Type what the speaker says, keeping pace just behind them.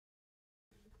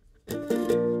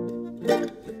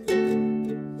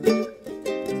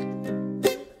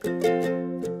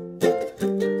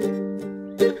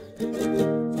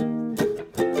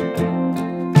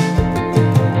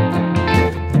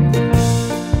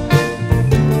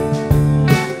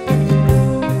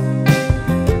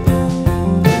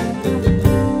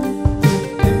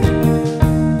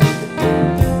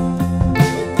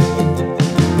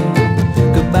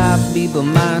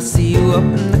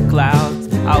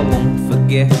won't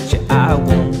forget you, I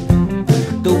won't.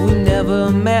 Though we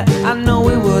never met, I know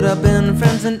we would have been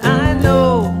friends. And I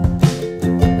know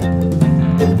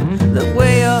that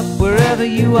way up wherever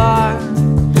you are,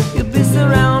 you'll be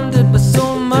surrounded by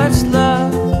so much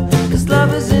love. 'Cause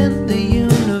love is in the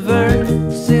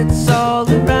universe, it's all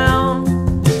around.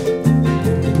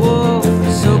 Whoa,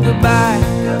 so goodbye,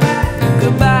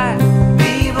 goodbye,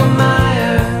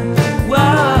 Beeblemeyer.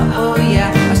 Whoa, oh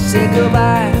yeah, I say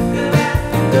goodbye,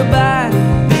 goodbye,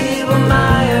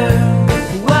 Beeblemeyer.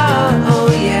 Whoa, oh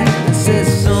yeah, it says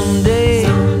someday,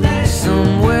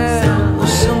 somewhere, we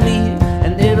shall meet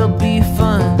and it'll be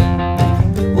fun.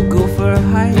 We'll go for a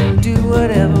hike, do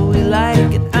whatever we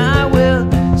like, and I will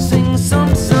sing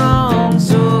some songs.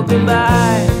 So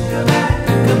goodbye,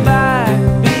 goodbye,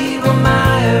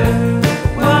 Beeblemeyer.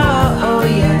 Whoa, oh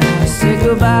yeah, I say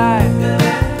goodbye,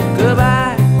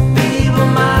 goodbye,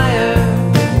 Beeblemeyer.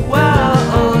 Whoa,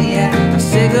 oh yeah, I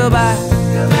say goodbye,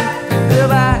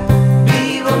 goodbye,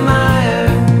 Beeblemeyer.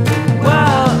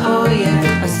 Whoa, oh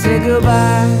yeah, I say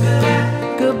goodbye,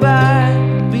 goodbye,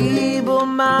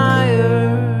 Beeblemeyer.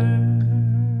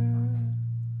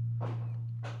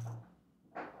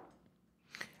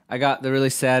 I got the really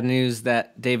sad news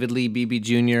that David Lee Beebe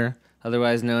Jr.,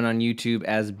 otherwise known on YouTube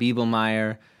as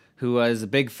Beeblemeyer, who was a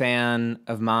big fan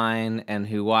of mine and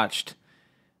who watched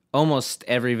almost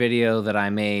every video that I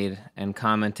made and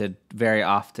commented very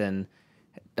often,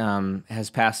 has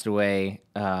passed away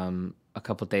a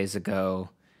couple days ago.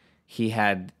 He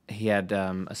had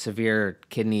a severe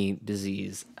kidney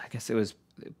disease. I guess it was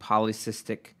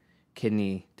polycystic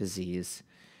kidney disease.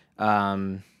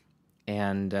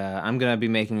 And I'm going to be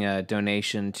making a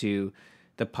donation to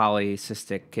the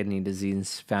Polycystic Kidney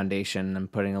Disease Foundation. I'm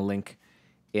putting a link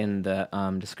in the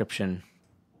description,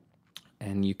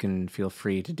 and you can feel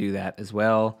free to do that as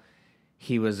well.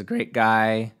 He was a great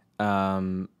guy,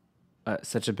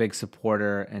 such a big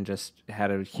supporter, and just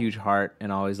had a huge heart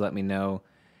and always let me know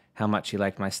how much he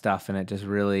liked my stuff, and it just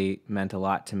really meant a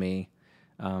lot to me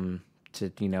to,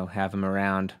 have him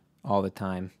around all the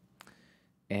time.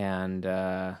 And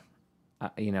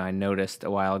I noticed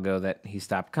a while ago that he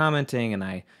stopped commenting, and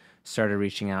I started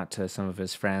reaching out to some of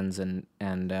his friends, and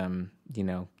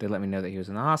they let me know that he was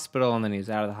in the hospital, and then he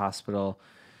was out of the hospital.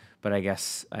 But I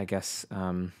guess it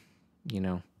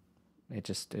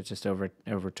just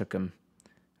overtook him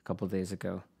a couple days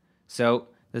ago. So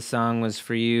this song was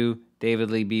for you, David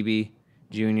Lee Beebe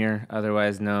Jr.,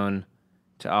 otherwise known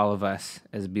to all of us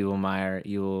as Beeblemeyer.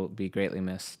 You will be greatly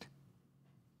missed.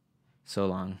 So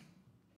long.